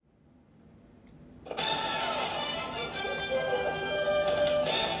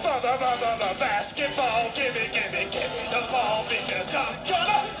Basketball, give me the ball because I'm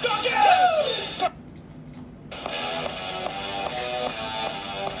gonna dunk it!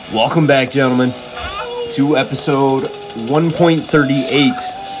 Welcome back, gentlemen, to episode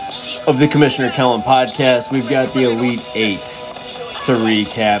 1.38 of the Commissioner Kellen podcast. We've got the Elite Eight to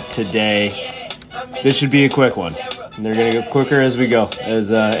recap today. This should be a quick one. They're going to go quicker as we go,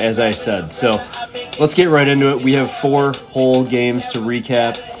 as I said. So let's get right into it. We have 4 whole games to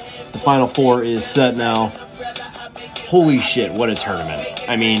recap. The Final Four is set now. Holy shit, what a tournament.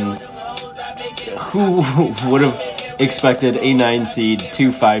 I mean, who would have expected a 9 seed,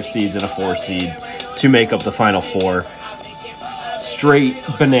 2 5 seeds, and a 4 seed to make up the Final Four? Straight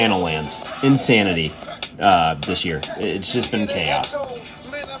banana lands. Insanity this year. It's just been chaos.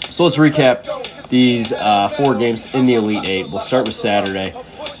 So let's recap these 4 games in the Elite Eight. We'll start with Saturday.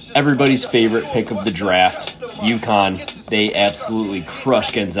 Everybody's favorite pick of the draft, UConn. They absolutely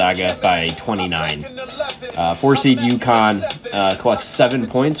crushed Gonzaga by 29. 4 seed UConn collects 7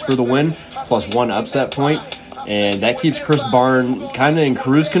 points for the win, plus 1 upset point. And that keeps Chris Barnes kind of in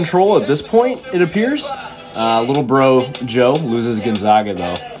cruise control at this point, it appears. Little bro Joe loses Gonzaga,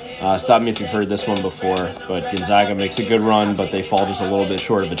 though. Stop me if you've heard this one before, but Gonzaga makes a good run, but they fall just a little bit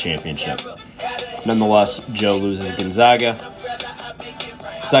short of a championship. Nonetheless, Joe loses Gonzaga.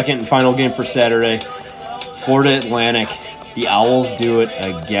 Second and final game for Saturday, Florida Atlantic. The Owls do it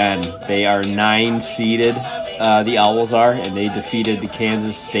again. They are 9-seeded, the Owls are, and they defeated the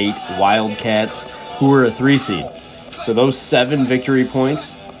Kansas State Wildcats, who were a 3 seed. So those 7 victory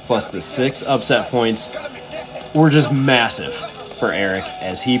points, plus the 6 upset points, were just massive for Eric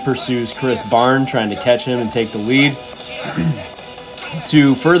as he pursues Chris Barnes, trying to catch him and take the lead.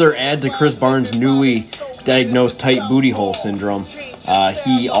 To further add to Chris Barnes' newly diagnosed tight booty hole syndrome,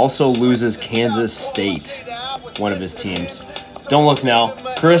 he also loses Kansas State, one of his teams. Don't look now,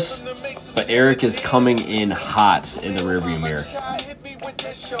 Chris, but Eric is coming in hot in the rearview mirror.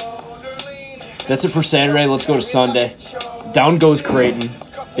 That's it for Saturday. Let's go to Sunday. Down goes Creighton.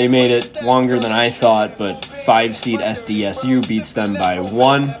 They made it longer than I thought, but 5 seed SDSU beats them by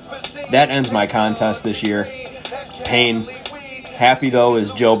 1. That ends my contest this year. Pain. Happy, though,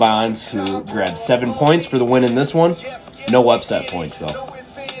 is Joe Bonds, who grabbed 7 points for the win in this one. No upset points, though.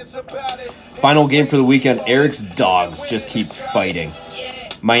 Final game for the weekend, Eric's dogs just keep fighting.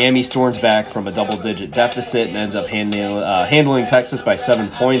 Miami storms back from a double-digit deficit and ends up handling Texas by 7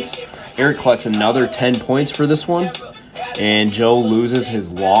 points. Eric collects another 10 points for this one. And Joe loses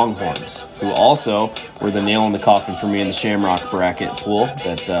his Longhorns, who also were the nail in the coffin for me in the Shamrock bracket pool.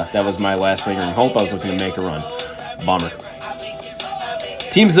 That was my last lingering hope. I was looking to make a run. Bummer.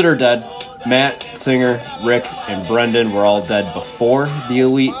 Teams that are dead, Matt, Singer, Rick, and Brendan were all dead before the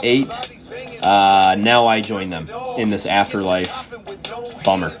Elite Eight. Now I join them in this afterlife.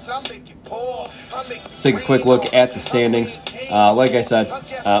 Bummer. Let's take a quick look at the standings. Like I said,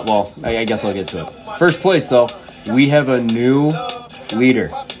 I guess I'll get to it. First place, though, we have a new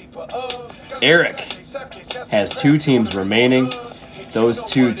leader. Eric has 2 teams remaining. Those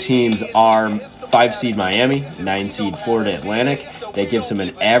 2 teams are 5 seed Miami, 9 seed Florida Atlantic. That gives him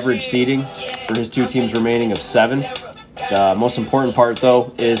an average seeding for his 2 teams remaining of 7. The most important part,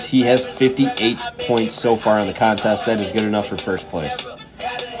 though, is he has 58 points so far in the contest. That is good enough for first place.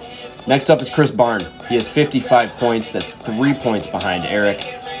 Next up is Chris Barnes. He has 55 points. That's 3 points behind Eric.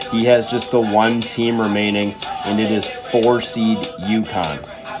 He has just the 1 team remaining, and it is 4 seed UConn,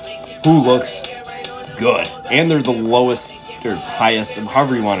 who looks good. And they're the lowest or highest,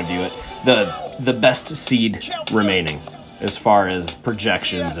 however you want to view it, the best seed remaining as far as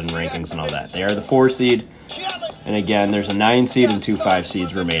projections and rankings and all that. They are the 4 seed, and again, there's a 9 seed and 2 5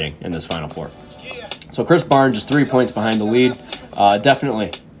 seeds remaining in this Final Four. So Chris Barnes just 3 points behind the lead.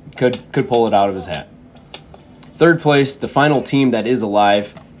 Definitely could pull it out of his hat. Third place, the final team that is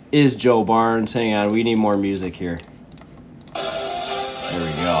alive, is Joe Barnes. Hang on, we need more music here. There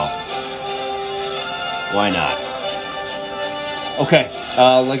we go. Why not? Okay,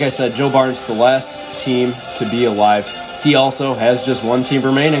 like I said, Joe Barnes, the last team to be alive. He also has just 1 team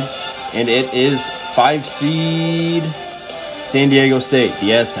remaining, and it is 5 seed San Diego State,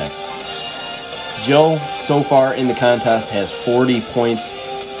 the Aztecs. Joe, so far in the contest, has 40 points.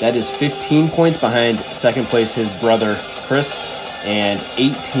 That is 15 points behind second place, his brother Chris, and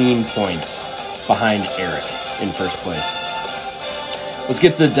 18 points behind Eric in first place. Let's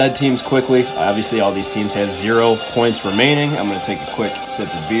get to the dead teams quickly. Obviously, all these teams have 0 points remaining. I'm going to take a quick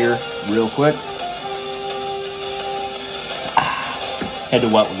sip of beer real quick. Had to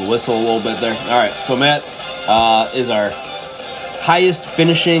wet with the whistle a little bit there. All right, so Matt is our highest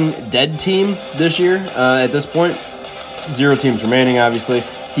finishing dead team this year at this point. 0 teams remaining, obviously.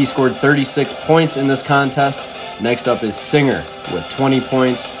 He scored 36 points in this contest. Next up is Singer with 20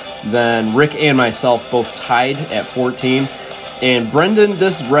 points. Then Rick and myself both tied at 14. And Brendan,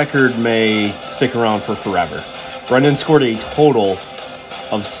 this record may stick around for forever. Brendan scored a total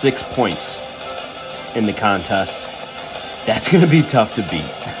of 6 points in the contest. That's going to be tough to beat.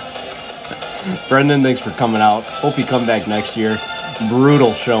 Brendan, thanks for coming out. Hope you come back next year.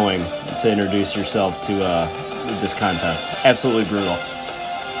 Brutal showing to introduce yourself to this contest. Absolutely brutal.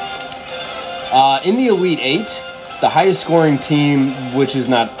 In the Elite Eight, the highest scoring team, which is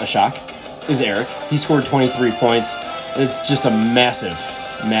not a shock, is Eric. He scored 23 points. It's just a massive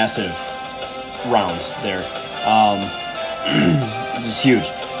round there. Just huge.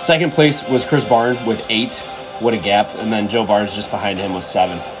 Second place was Chris Barnes with 8. What a gap. And then Joe Barnes just behind him with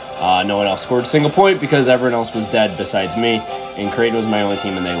 7. No one else scored a single point because everyone else was dead besides me. And Creighton was my only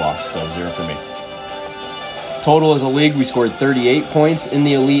team and they lost, so 0 for me. Total as a league, we scored 38 points in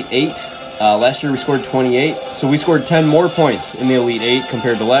the Elite 8. Last year we scored 28. So we scored 10 more points in the Elite 8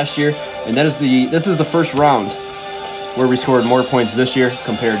 compared to last year. And this is the first round where we scored more points this year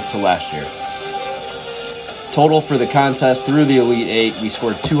compared to last year. Total for the contest through the Elite 8, we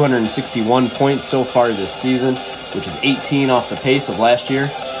scored 261 points so far this season, which is 18 off the pace of last year.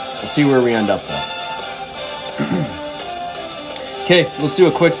 We'll see where we end up, though. Okay, let's do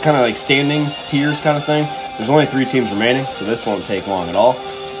a quick kind of like standings, tiers kind of thing. There's only 3 teams remaining, so this won't take long at all.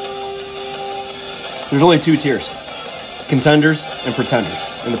 There's only 2 tiers, contenders and pretenders.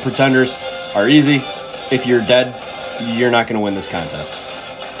 And the pretenders are easy. If you're dead, you're not going to win this contest.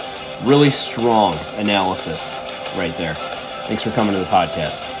 Really strong analysis right there. Thanks for coming to the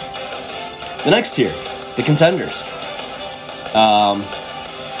podcast. The next tier, the contenders.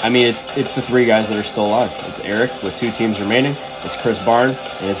 It's the 3 guys that are still alive. It's Eric with 2 teams remaining. It's Chris Barnes,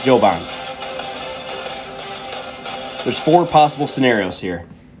 and it's Joe Bonds. There's 4 possible scenarios here.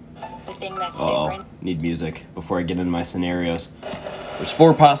 The thing that's different. Need music before I get into my scenarios. There's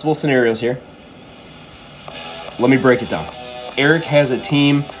 4 possible scenarios here. Let me break it down. Eric has a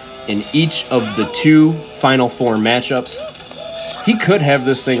team in each of the 2 Final Four matchups. He could have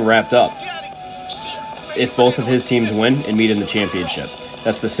this thing wrapped up if both of his teams win and meet in the championship.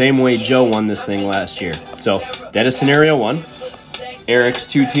 That's the same way Joe won this thing last year. So that is scenario 1. Eric's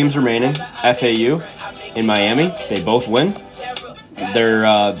 2 teams remaining, FAU in Miami. They both win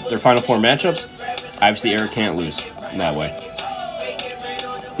their Final Four matchups. Obviously, Eric can't lose in that way.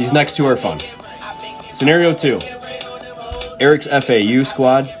 These next 2 are fun. Scenario 2. Eric's FAU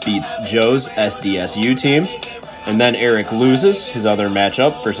squad beats Joe's SDSU team, and then Eric loses his other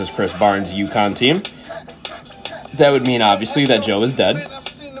matchup versus Chris Barnes' UConn team. That would mean, obviously, that Joe is dead,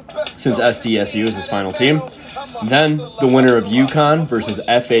 since SDSU is his final team. Then, the winner of UConn versus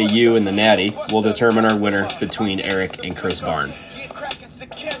FAU in the Natty will determine our winner between Eric and Chris Barnes.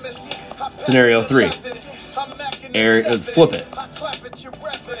 Scenario 3. Flip it.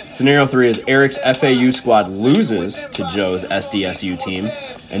 Scenario 3 is Eric's FAU squad loses to Joe's SDSU team,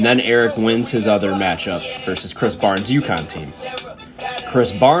 and then Eric wins his other matchup versus Chris Barnes' UConn team.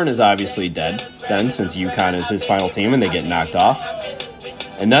 Chris Barnes is obviously dead then, since UConn is his final team and they get knocked off.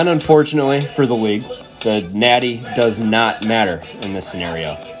 And then, unfortunately for the league, the Natty does not matter in this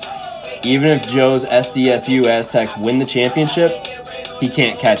scenario. Even if Joe's SDSU Aztecs win the championship, he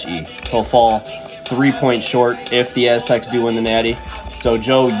can't catch E. He'll fall 3 points short if the Aztecs do win the Natty. So,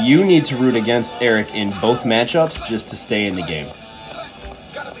 Joe, you need to root against Eric in both matchups just to stay in the game.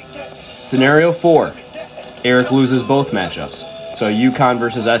 Scenario 4. Eric loses both matchups. So, UConn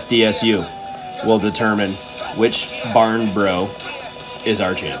versus SDSU will determine which barn bro is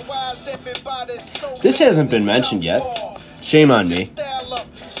our champ. This hasn't been mentioned yet. Shame on me.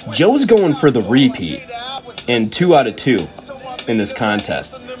 Joe's going for the repeat in 2 out of 2 in this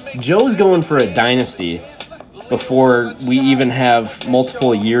contest. Joe's going for a dynasty before we even have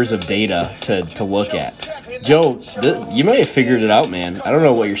multiple years of data to look at. Joe, you may have figured it out, man. I don't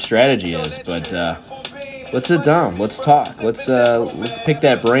know what your strategy is, but let's sit down. Let's talk. Let's pick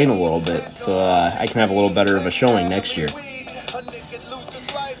that brain a little bit so I can have a little better of a showing next year.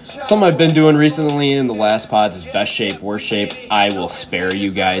 Something I've been doing recently in the last pods is best shape, worst shape. I will spare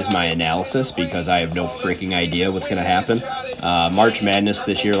you guys my analysis because I have no freaking idea what's going to happen. March Madness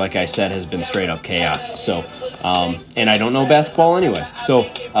this year, like I said, has been straight up chaos. So, and I don't know basketball anyway. So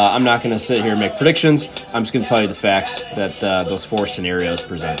I'm not going to sit here and make predictions. I'm just going to tell you the facts that those 4 scenarios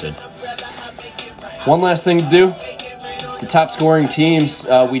presented. One last thing to do. The top scoring teams,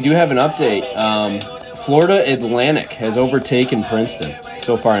 we do have an update. Florida Atlantic has overtaken Princeton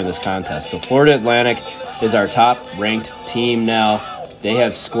so far in this contest. So Florida Atlantic is our top-ranked team now. They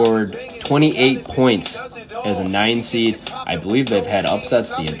have scored 28 points as a 9 seed. I believe they've had upsets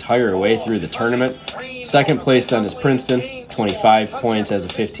the entire way through the tournament. Second place then is Princeton, 25 points as a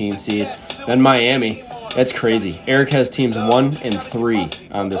 15 seed. Then Miami. That's crazy. Eric has teams 1 and 3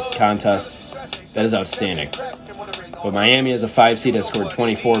 on this contest. That is outstanding. But Miami as a 5 seed has scored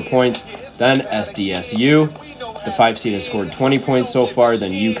 24 points. Then SDSU, the 5 seed has scored 20 points so far.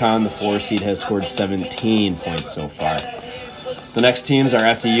 Then UConn, the 4 seed, has scored 17 points so far. The next teams are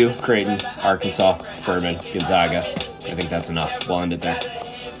FDU, Creighton, Arkansas, Furman, Gonzaga. I think that's enough. We'll end it there.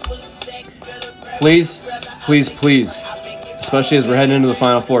 Please, please, please, especially as we're heading into the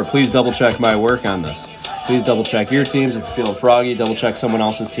Final Four, please double check my work on this. Please double check your teams. If you're feeling froggy, double check someone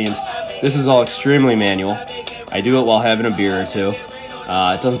else's teams. This is all extremely manual. I do it while having a beer or two.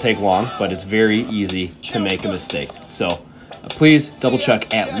 It doesn't take long, but it's very easy to make a mistake. So please double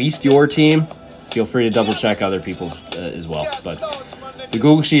check at least your team. Feel free to double check other people's as well. But the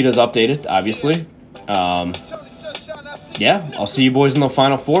Google Sheet is updated, obviously. Yeah, I'll see you boys in the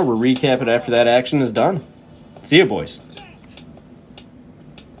Final Four. We'll recap it after that action is done. See you, boys.